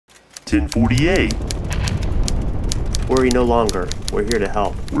1048. Worry no longer. We're here to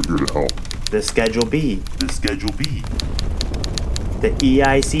help. We're here to help. The Schedule B. The Schedule B. The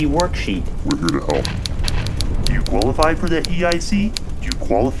EIC worksheet. We're here to help. Do you qualify for the EIC? Do you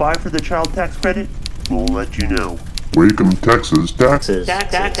qualify for the child tax credit? We'll let you know. Wacom, Texas. Taxes.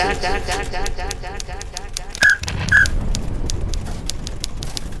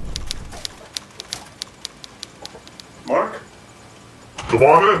 Mark? Come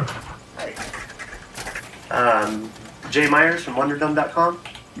on in. Hi. Jay Myers from WonderDome.com?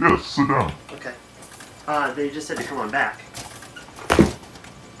 Yes, sit down. Okay. They just said to come on back.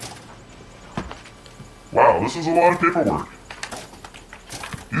 Wow, this is a lot of paperwork.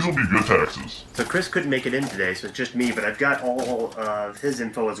 These will be good taxes. So Chris couldn't make it in today, so it's just me, but I've got all of his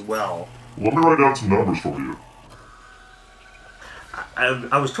info as well. Let me write down some numbers for you.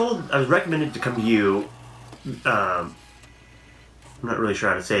 I was recommended to come to you. I'm not really sure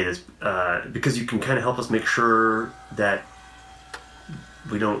how to say this, because you can kind of help us make sure that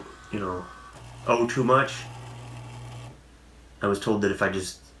we don't, owe too much. I was told that if I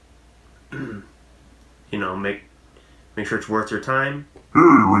just, make sure it's worth your time. Here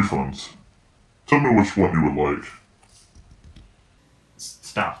are your refunds. Tell me which one you would like.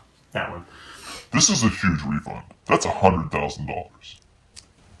 Stop. That one. This is a huge refund. That's $100,000.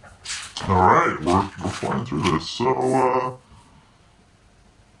 Alright, we're flying through this. So,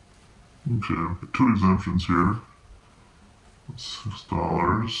 okay, two exemptions here.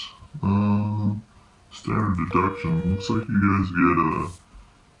 $6. Standard deduction. Looks like you guys get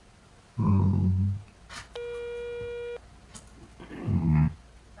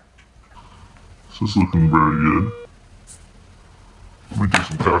so this is looking very good. Let me do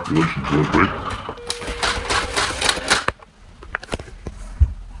some calculations real quick.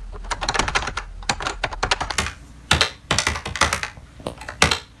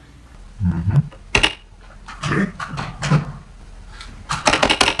 Okay.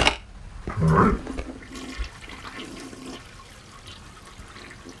 Alright.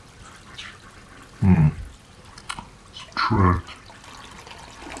 Subtract.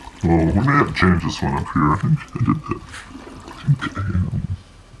 Well, we may have to change this one up here. I think I did that.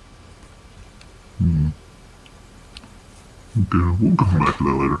 Okay, we'll come back to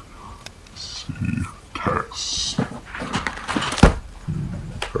that later. Let's see. Tax.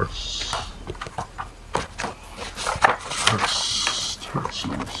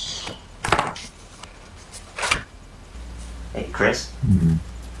 Taxes. Hey, Chris?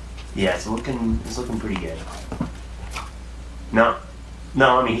 Yeah, it's looking pretty good.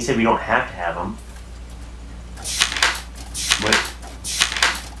 No, I mean, he said we don't have to have them. What?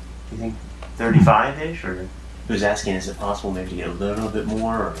 You think 35-ish, or he was asking, is it possible maybe to get a little bit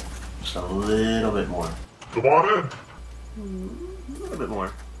more, or just a little bit more? Come on in. A little bit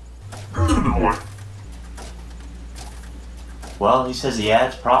more. A little bit more. Well, he says, yeah,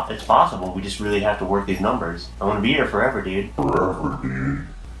 it's possible. We just really have to work these numbers. I want to be here forever, dude. Forever, dude.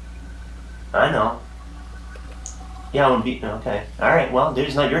 I know. Yeah, I want to be... Okay. Alright, well, dude,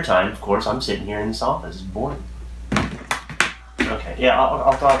 it's not your time, of course. I'm sitting here in this office. It's boring. Okay, yeah,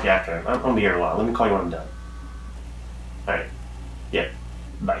 I'll talk to you after. I'm going to be here a while. Let me call you when I'm done. Alright. Yeah.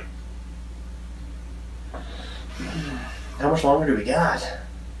 Bye. How much longer do we got? I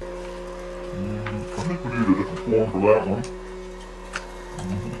think we need a different form for that one.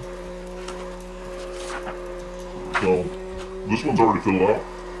 So, this one's already filled out,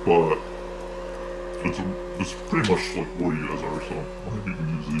 but it's pretty much like where you guys are, so I think you can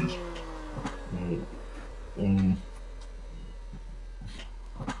use these.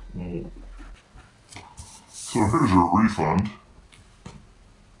 So here's your refund.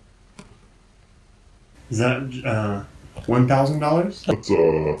 Is that, $1,000? That's,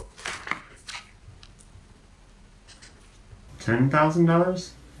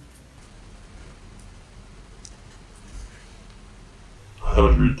 $10,000?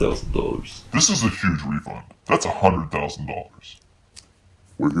 $100,000. This is a huge refund. That's $100,000.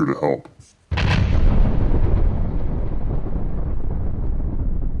 We're here to help.